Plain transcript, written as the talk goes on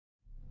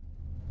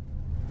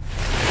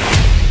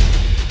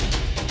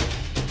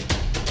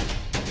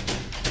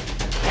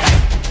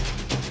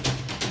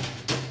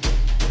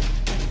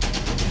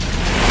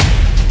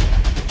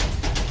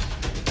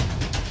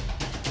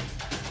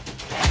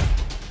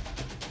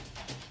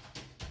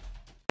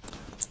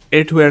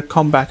air-to-air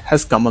combat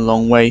has come a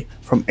long way,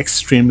 from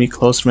extremely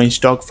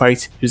close-range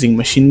dogfights using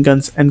machine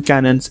guns and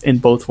cannons in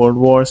both world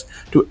wars,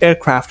 to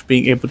aircraft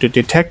being able to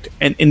detect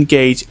and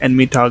engage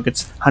enemy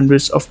targets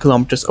hundreds of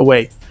kilometers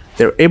away.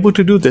 They're able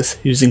to do this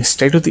using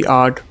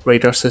state-of-the-art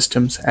radar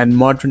systems and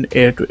modern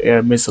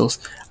air-to-air missiles,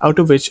 out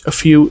of which a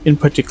few in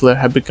particular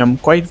have become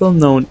quite well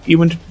known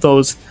even to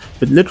those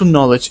with little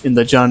knowledge in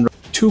the genre.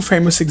 Two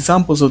famous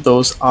examples of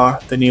those are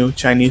the new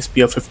Chinese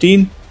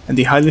BL-15 and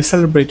the highly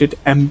celebrated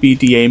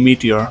MBDA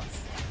Meteor.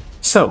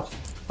 So,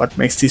 what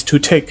makes these two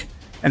tick,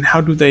 and how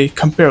do they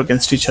compare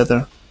against each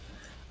other?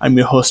 I'm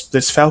your host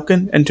Blitz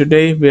Falcon, and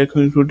today we are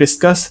going to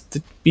discuss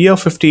the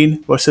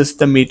BL-15 versus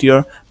the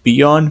Meteor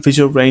beyond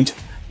visual range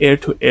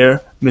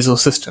air-to-air missile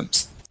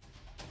systems.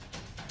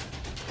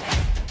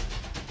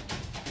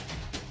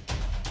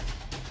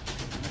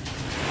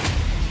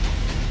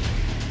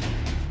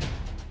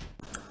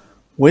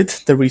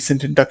 With the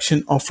recent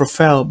induction of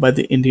Rafale by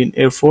the Indian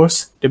Air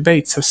Force,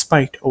 debates have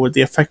spiked over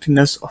the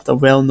effectiveness of the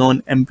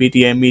well-known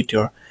MBDA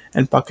Meteor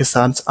and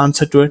Pakistan's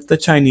answer to it, the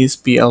Chinese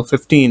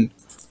BL-15.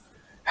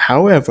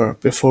 However,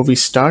 before we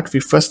start, we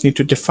first need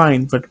to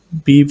define what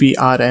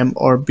BVRM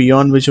or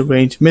Beyond Visual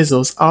Range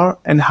missiles are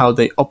and how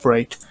they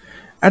operate.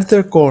 At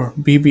their core,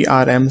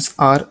 BVRMs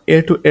are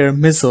air-to-air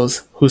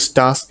missiles whose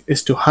task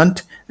is to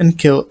hunt and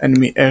kill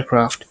enemy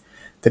aircraft.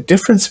 The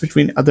difference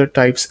between other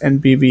types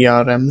and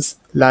BVRMs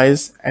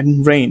lies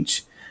in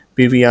range.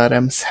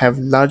 BVRMs have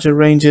larger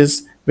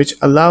ranges, which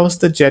allows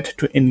the jet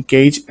to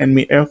engage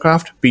enemy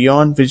aircraft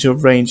beyond visual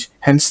range,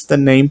 hence the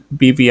name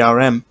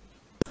BVRM.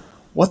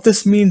 What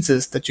this means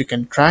is that you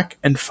can track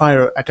and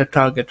fire at a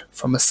target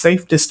from a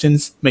safe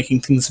distance, making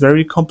things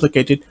very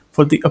complicated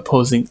for the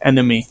opposing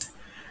enemy.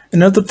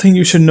 Another thing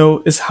you should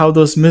know is how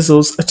those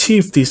missiles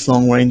achieve these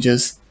long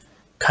ranges.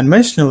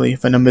 Conventionally,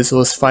 when a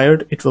missile is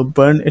fired, it will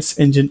burn its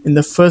engine in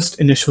the first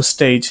initial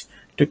stage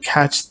to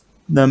catch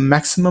the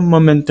maximum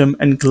momentum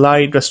and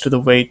glide rest of the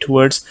way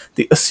towards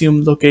the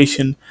assumed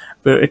location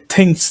where it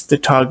thinks the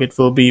target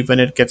will be when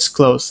it gets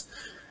close.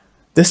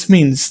 This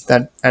means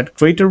that at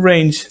greater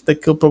range, the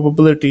kill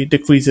probability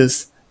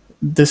decreases.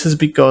 This is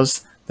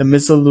because the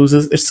missile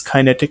loses its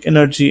kinetic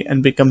energy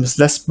and becomes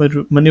less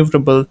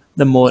maneuverable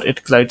the more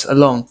it glides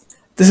along.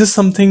 This is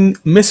something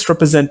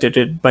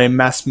misrepresented by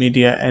mass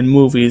media and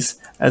movies,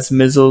 as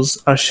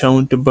missiles are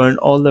shown to burn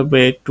all the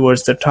way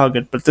towards the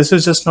target, but this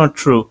is just not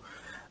true.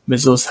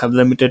 Missiles have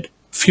limited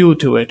fuel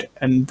to it,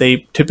 and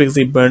they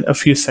typically burn a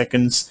few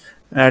seconds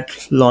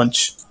at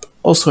launch.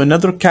 Also,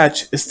 another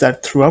catch is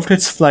that throughout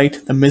its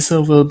flight, the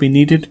missile will be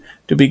needed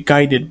to be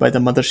guided by the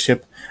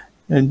mothership,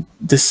 and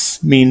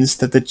this means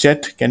that the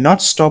jet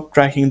cannot stop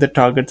tracking the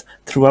target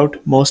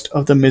throughout most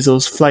of the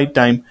missile's flight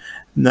time,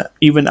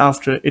 even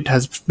after it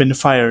has been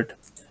fired.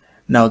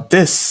 Now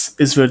this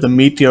is where the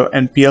Meteor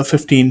and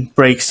BL-15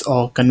 breaks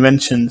all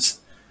conventions.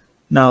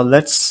 Now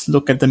let's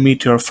look at the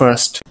Meteor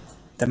first.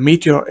 The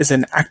Meteor is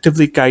an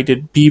actively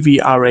guided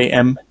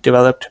BVRAM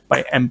developed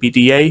by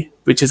MBDA,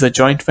 which is a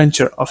joint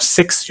venture of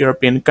 6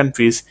 European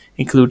countries,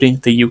 including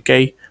the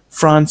UK,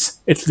 France,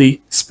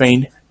 Italy,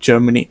 Spain,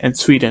 Germany, and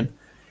Sweden.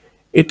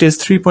 It is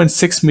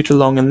 3.6 meters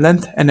long in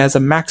length and has a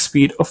max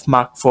speed of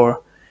Mach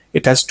 4.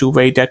 It has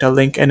two-way data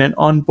link and an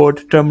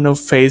onboard terminal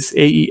phase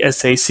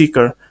AESA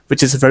seeker,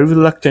 which is very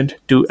reluctant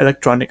to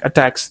electronic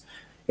attacks.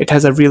 It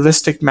has a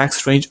realistic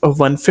max range of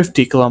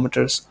 150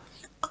 kilometers.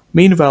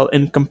 Meanwhile,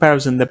 in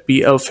comparison, the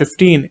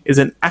BL-15 is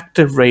an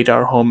active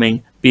radar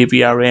homing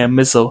BVRAM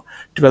missile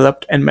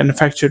developed and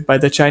manufactured by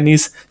the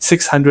Chinese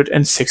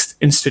 606th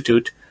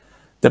Institute.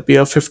 The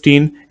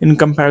BL-15, in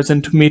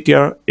comparison to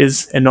Meteor,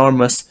 is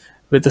enormous,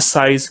 with a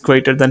size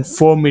greater than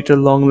 4 meter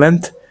long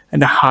length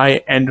and a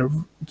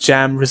high-end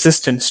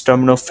jam-resistant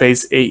terminal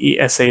phase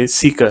AESA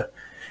seeker,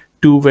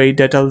 two-way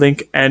data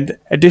link, and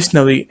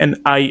additionally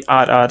an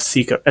IRR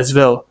seeker as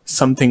well,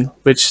 something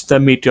which the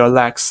Meteor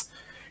lacks.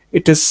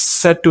 It is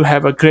said to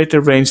have a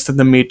greater range than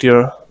the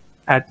Meteor,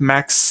 at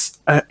max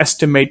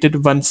estimated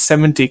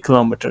 170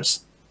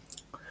 kilometers.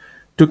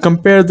 To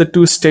compare the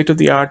two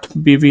state-of-the-art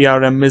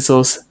BVRM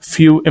missiles,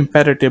 few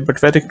imperative but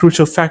very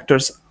crucial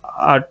factors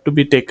are to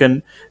be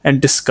taken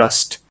and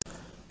discussed.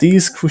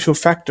 These crucial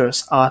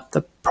factors are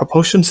the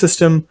propulsion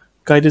system,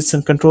 guidance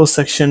and control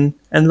section,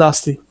 and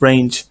lastly,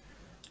 range.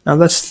 Now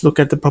let's look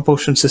at the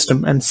propulsion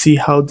system and see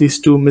how these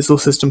two missile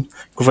systems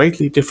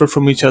greatly differ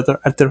from each other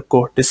at their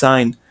core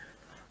design.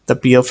 The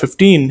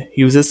BL-15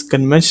 uses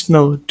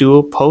conventional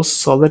dual-pulse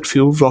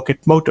solid-fuel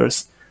rocket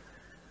motors.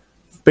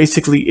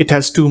 Basically, it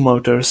has two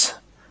motors.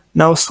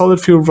 Now,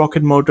 solid-fuel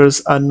rocket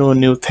motors are no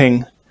new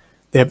thing.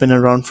 They have been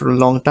around for a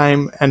long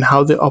time, and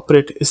how they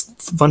operate is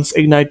once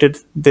ignited,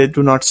 they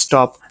do not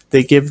stop.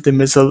 They give the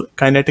missile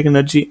kinetic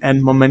energy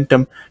and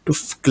momentum to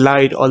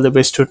glide all the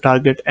way to a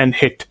target and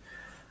hit.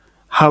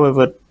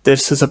 However,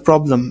 this is a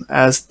problem,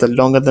 as the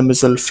longer the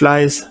missile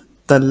flies,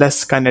 the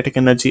less kinetic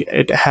energy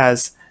it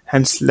has,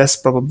 hence less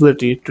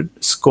probability to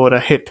score a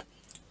hit.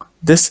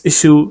 This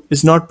issue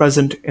is not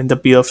present in the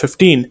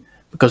BL-15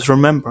 because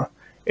remember,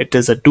 it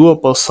is a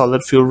dual-pulse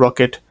solid-fuel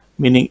rocket,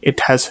 meaning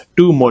it has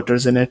two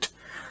motors in it.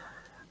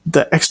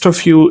 The extra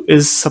fuel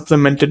is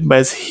supplemented by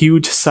its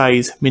huge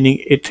size,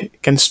 meaning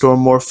it can store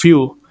more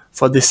fuel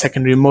for the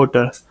secondary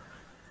motor.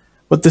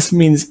 What this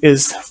means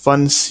is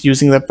once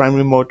using the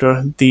primary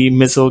motor, the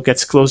missile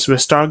gets close to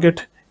its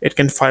target, it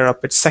can fire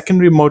up its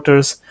secondary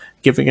motors,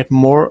 giving it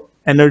more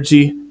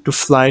energy to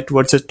fly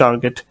towards its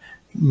target,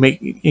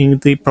 making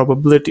the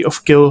probability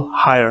of kill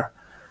higher.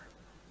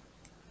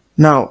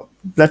 Now,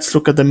 let's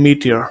look at the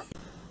Meteor.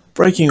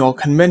 Breaking all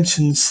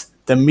conventions,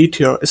 the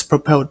Meteor is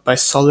propelled by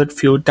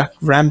solid-fuel duct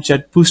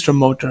ramjet booster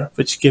motor,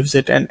 which gives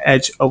it an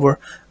edge over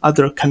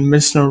other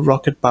conventional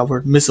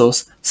rocket-powered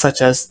missiles,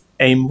 such as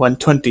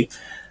AIM-120.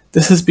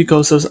 This is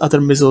because those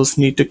other missiles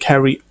need to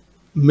carry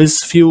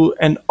fuel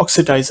and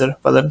oxidizer,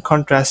 while in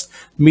contrast,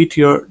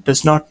 Meteor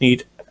does not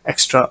need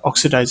extra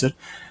oxidizer.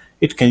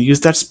 It can use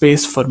that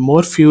space for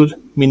more fuel,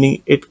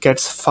 meaning it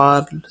gets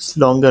far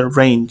longer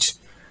range.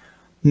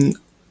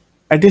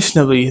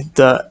 Additionally,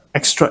 the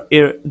extra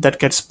air that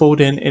gets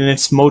poured in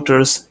its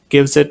motors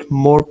gives it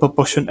more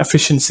propulsion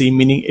efficiency,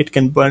 meaning it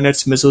can burn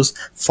its missiles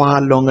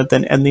far longer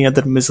than any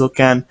other missile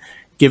can,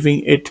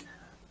 giving it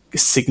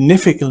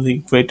significantly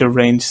greater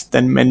range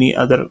than many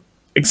other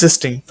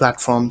existing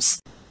platforms.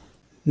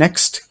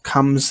 Next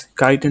comes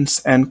guidance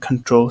and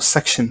control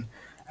section.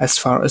 As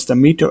far as the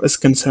Meteor is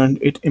concerned,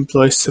 it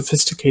employs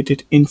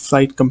sophisticated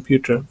in-flight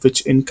computer,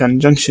 which in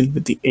conjunction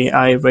with the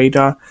AI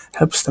radar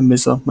helps the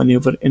missile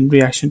maneuver in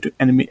reaction to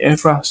enemy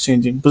aircraft's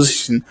changing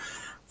position.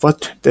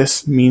 What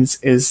this means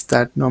is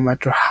that no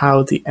matter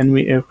how the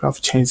enemy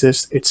aircraft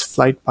changes its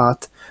flight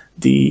path,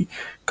 the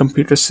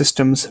computer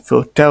systems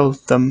will tell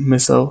the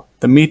missile,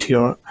 the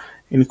Meteor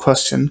in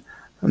question,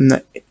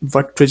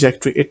 what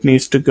trajectory it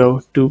needs to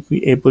go to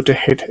be able to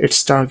hit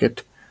its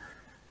target.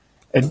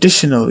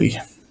 Additionally,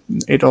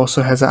 it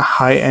also has a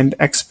high-end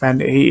X-band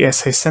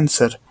AESA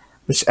sensor,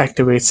 which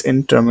activates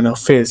in terminal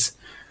phase.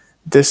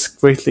 This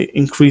greatly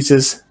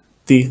increases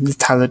the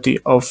lethality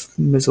of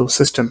missile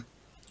system.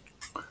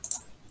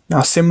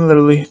 Now,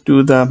 similarly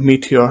to the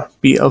Meteor,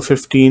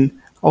 BL-15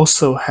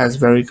 also has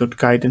very good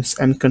guidance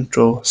and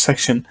control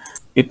section.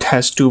 It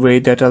has two-way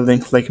data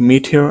link like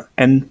Meteor,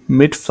 and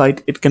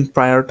mid-flight it can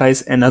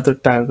prioritize another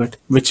target,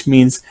 which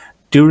means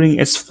during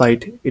its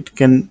flight it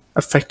can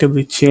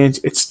effectively change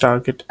its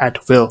target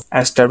at will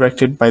as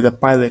directed by the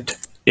pilot.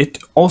 It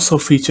also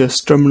features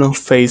terminal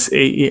phase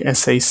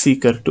AESA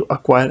seeker to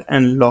acquire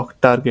and lock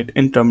target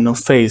in terminal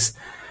phase.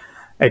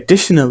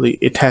 Additionally,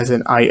 it has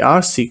an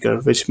IR seeker,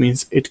 which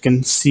means it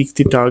can seek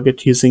the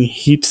target using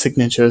heat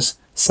signatures,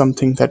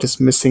 something that is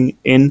missing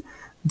in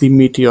the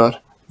Meteor,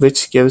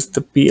 which gives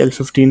the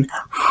BL-15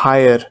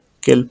 higher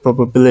kill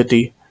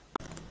probability.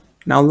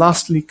 Now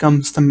lastly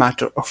comes the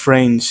matter of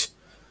range.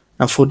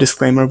 Now, for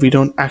disclaimer, we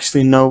don't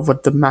actually know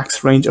what the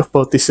max range of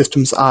both these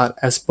systems are,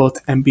 as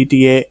both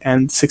MBDA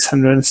and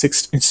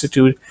 606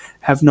 Institute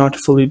have not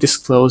fully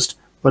disclosed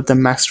what the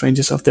max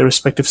ranges of their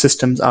respective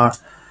systems are.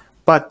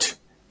 But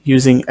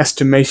using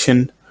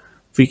estimation,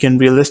 we can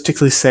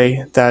realistically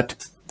say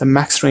that the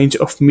max range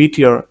of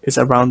Meteor is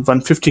around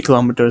 150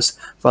 kilometers,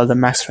 while the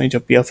max range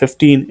of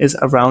BL-15 is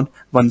around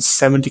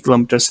 170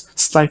 kilometers,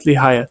 slightly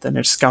higher than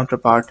its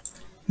counterpart.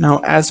 Now,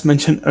 as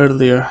mentioned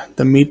earlier,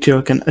 the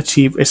Meteor can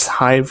achieve its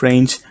high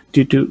range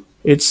due to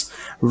its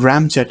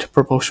ramjet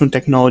propulsion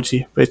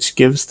technology, which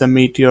gives the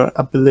Meteor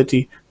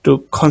ability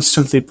to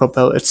constantly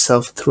propel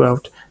itself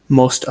throughout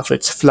most of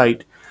its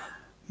flight.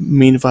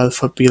 Meanwhile,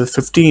 for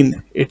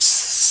BL-15,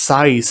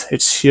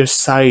 its sheer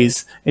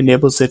size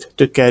enables it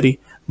to carry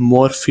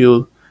more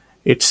fuel.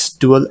 Its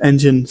dual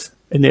engines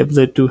enable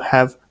it to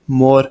have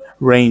more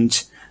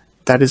range.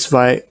 That is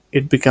why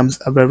it becomes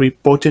a very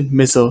potent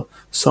missile,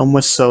 so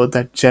much so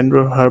that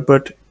General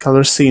Herbert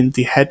Callerstein,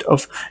 the head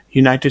of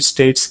United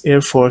States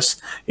Air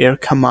Force Air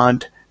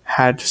Command,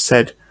 had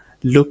said,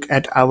 "Look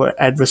at our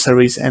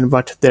adversaries and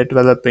what they're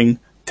developing,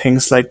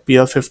 things like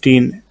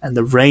BL-15 and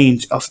the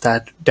range of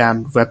that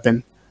damned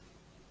weapon."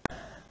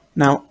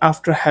 Now,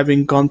 after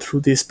having gone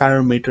through these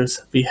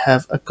parameters, we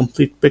have a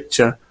complete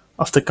picture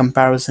of the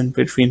comparison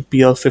between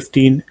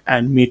BL-15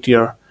 and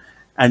Meteor.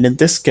 And in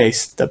this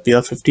case, the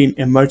BL-15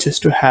 emerges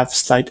to have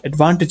slight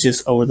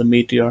advantages over the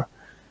Meteor.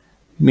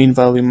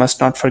 Meanwhile, we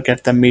must not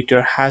forget that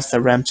Meteor has the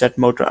ramjet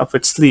motor up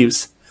its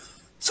sleeves.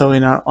 So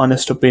in our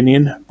honest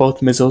opinion,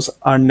 both missiles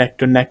are neck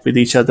to neck with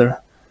each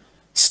other.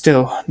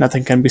 Still,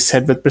 nothing can be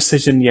said with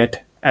precision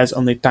yet, as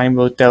only time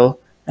will tell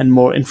and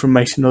more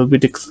information will be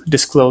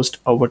disclosed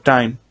over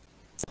time.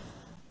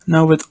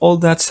 Now, with all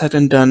that said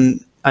and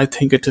done, I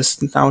think it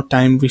is now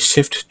time we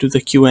shift to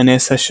the Q&A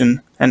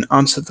session and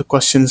answer the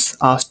questions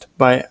asked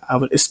by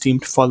our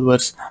esteemed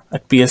followers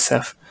at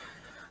PSF.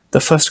 The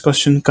first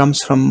question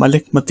comes from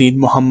Malik Mateen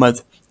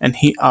Muhammad, and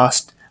he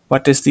asked,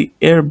 what is the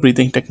air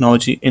breathing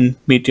technology in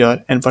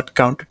Meteor and what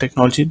counter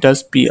technology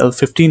does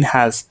BL-15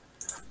 has?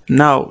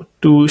 Now,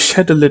 to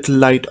shed a little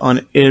light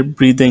on air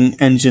breathing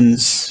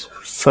engines,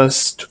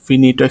 first we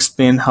need to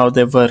explain how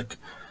they work.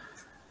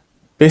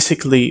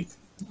 Basically,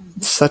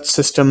 such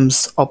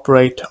systems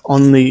operate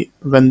only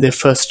when they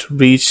first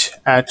reach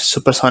at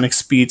supersonic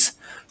speeds.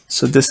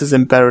 So this is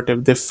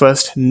imperative. They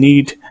first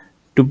need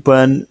to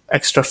burn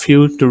extra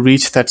fuel to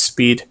reach that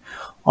speed.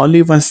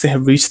 Only once they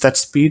have reached that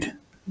speed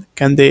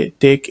can they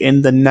take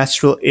in the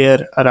natural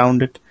air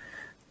around it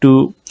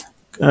to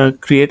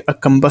create a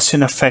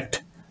combustion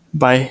effect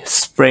by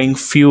spraying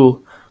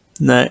fuel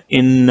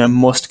in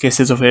most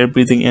cases of air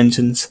breathing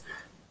engines.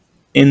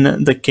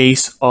 In the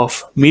case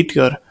of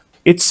Meteor,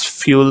 its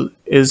fuel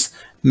is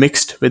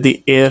mixed with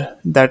the air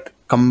that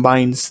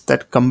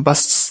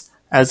combusts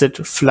as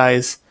it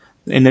flies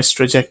in its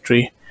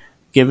trajectory,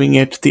 giving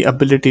it the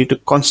ability to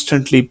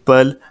constantly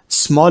burn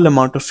small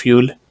amount of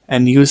fuel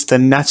and use the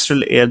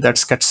natural air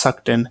that gets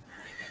sucked in,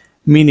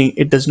 meaning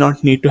it does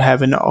not need to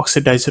have an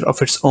oxidizer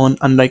of its own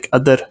unlike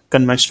other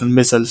conventional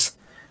missiles.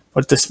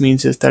 What this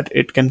means is that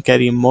it can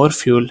carry more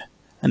fuel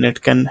and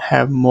it can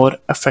have more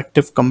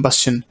effective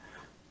combustion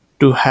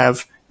to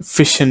have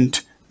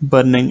efficient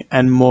burning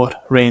and more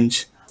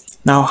range.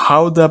 Now,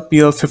 how the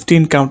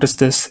PL-15 counters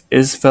this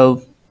is,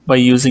 well, by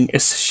using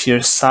its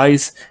sheer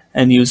size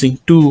and using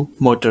two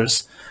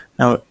motors.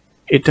 Now,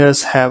 it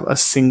does have a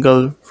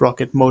single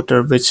rocket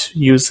motor which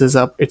uses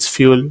up its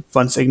fuel.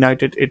 Once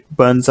ignited, it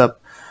burns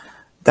up.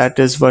 That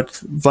is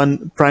what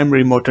one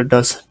primary motor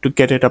does to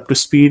get it up to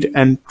speed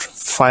and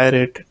fire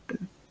it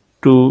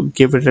to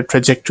give it a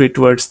trajectory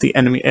towards the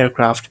enemy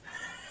aircraft.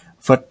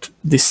 What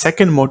the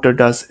second motor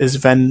does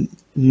is, when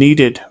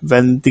needed,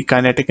 when the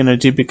kinetic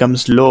energy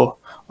becomes low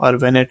or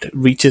when it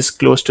reaches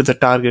close to the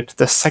target,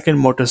 the second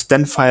motors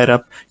then fire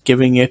up,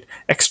 giving it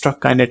extra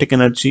kinetic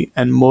energy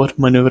and more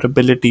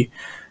maneuverability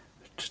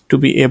to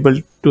be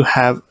able to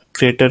have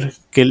greater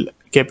kill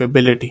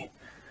capability.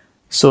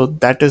 So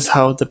that is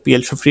how the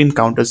PL-15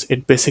 counters.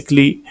 It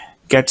basically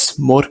gets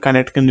more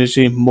kinetic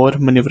energy, more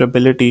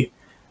maneuverability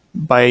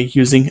by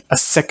using a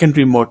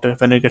secondary motor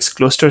when it gets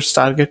close to its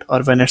target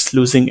or when it's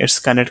losing its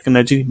kinetic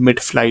energy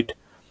mid-flight.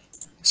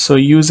 So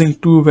using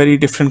two very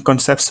different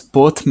concepts,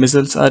 both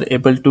missiles are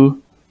able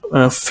to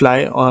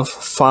fly off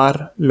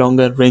far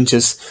longer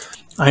ranges.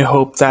 I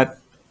hope that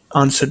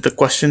answered the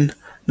question.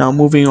 Now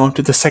moving on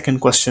to the second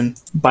question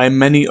by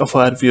many of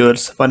our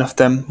viewers. One of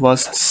them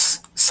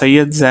was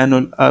Syed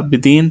Zainul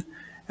Abidin,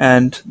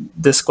 and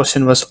this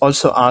question was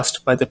also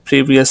asked by the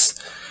previous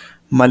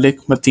Malik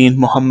Mateen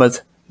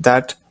Muhammad,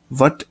 that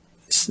what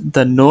is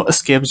the no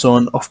escape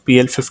zone of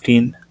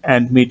PL-15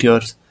 and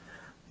Meteors.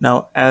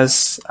 Now,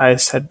 as I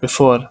said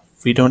before,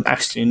 we don't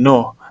actually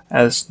know,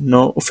 as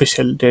no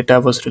official data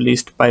was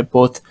released by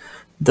both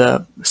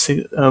the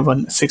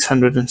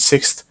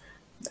 606th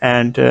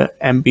and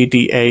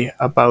MBDA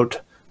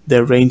about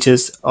their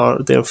ranges or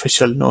their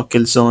official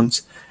no-kill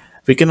zones.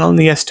 We can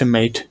only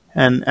estimate,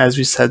 and as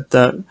we said,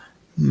 the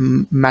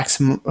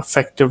maximum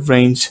effective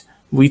range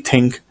we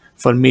think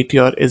for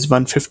Meteor is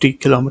 150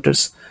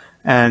 kilometers,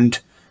 and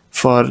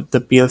for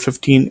the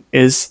PL-15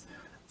 is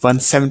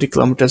 170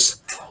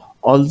 kilometers.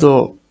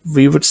 Although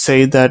we would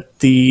say that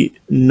the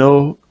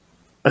no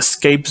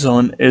escape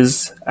zone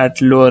is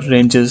at lower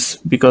ranges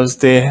because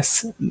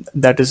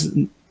that is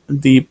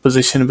the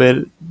position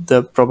where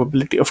the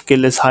probability of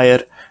kill is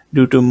higher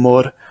due to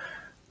more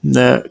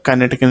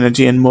kinetic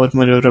energy and more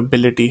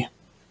maneuverability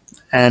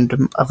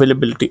and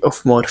availability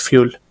of more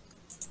fuel.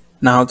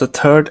 Now the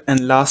third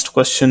and last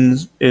question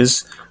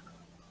is,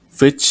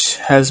 which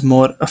has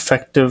more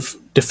effective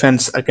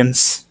defense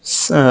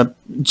against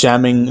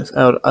jamming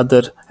or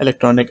other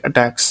electronic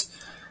attacks?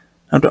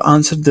 Now, to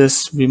answer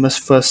this, we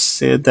must first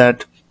say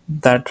that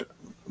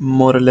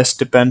more or less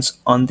depends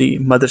on the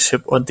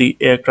mothership or the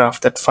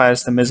aircraft that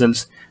fires the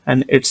missiles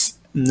and its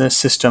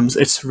systems,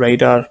 its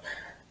radar,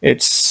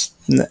 its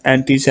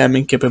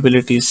anti-jamming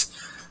capabilities,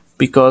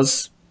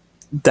 because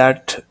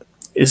that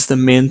is the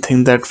main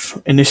thing that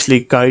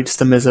initially guides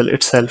the missile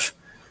itself.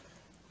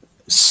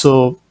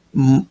 So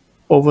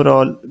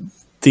overall,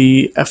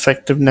 the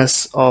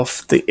effectiveness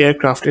of the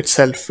aircraft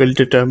itself will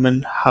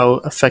determine how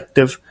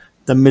effective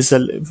the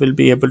missile will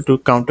be able to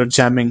counter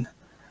jamming.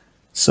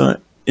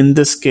 So in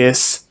this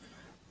case,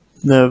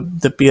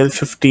 the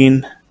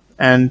PL-15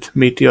 and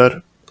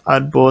Meteor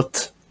are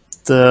both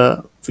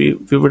we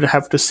would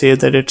have to say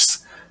that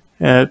it's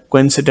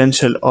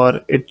coincidental,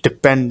 or it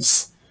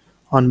depends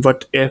on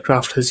what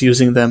aircraft is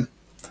using them.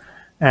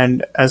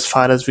 And as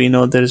far as we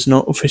know, there is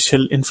no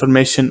official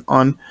information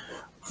on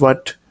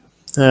what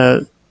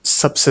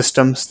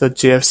subsystems the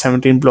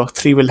JF-17 Block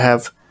 3 will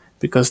have,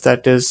 because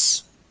that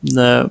is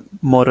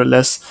more or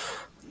less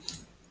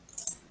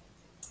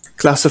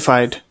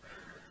classified.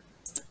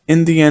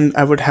 In the end,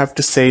 I would have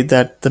to say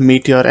that the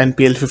Meteor and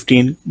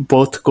PL-15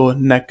 both go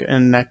neck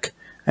and neck,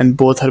 and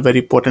both are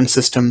very potent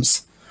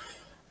systems,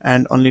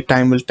 and only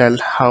time will tell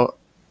how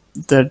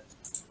the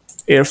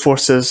air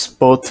forces,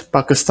 both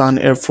Pakistan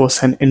Air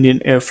Force and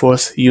Indian Air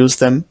Force, use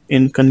them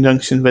in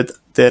conjunction with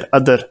their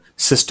other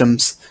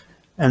systems,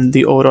 and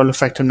the overall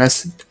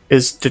effectiveness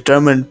is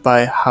determined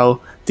by how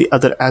the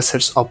other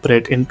assets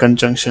operate in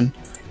conjunction.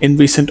 In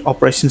recent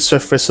Operation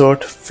Swift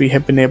Resort, we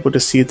have been able to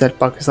see that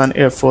Pakistan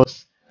Air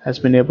Force has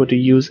been able to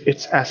use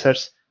its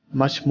assets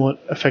much more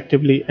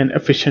effectively and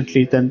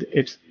efficiently than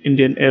its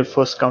Indian Air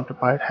Force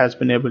counterpart has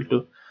been able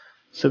to.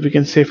 So we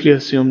can safely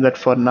assume that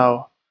for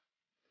now,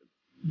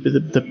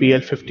 the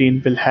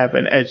PL-15 will have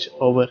an edge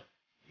over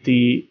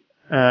the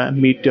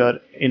Meteor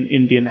in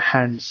Indian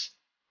hands.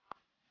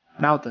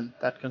 Now then,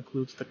 that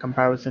concludes the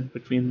comparison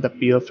between the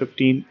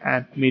PL-15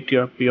 and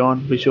Meteor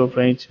beyond visual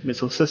range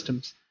missile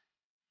systems.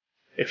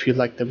 If you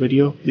liked the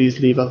video, please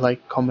leave a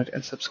like, comment,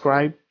 and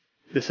subscribe.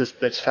 This is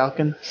Blitz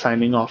Falcon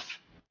signing off.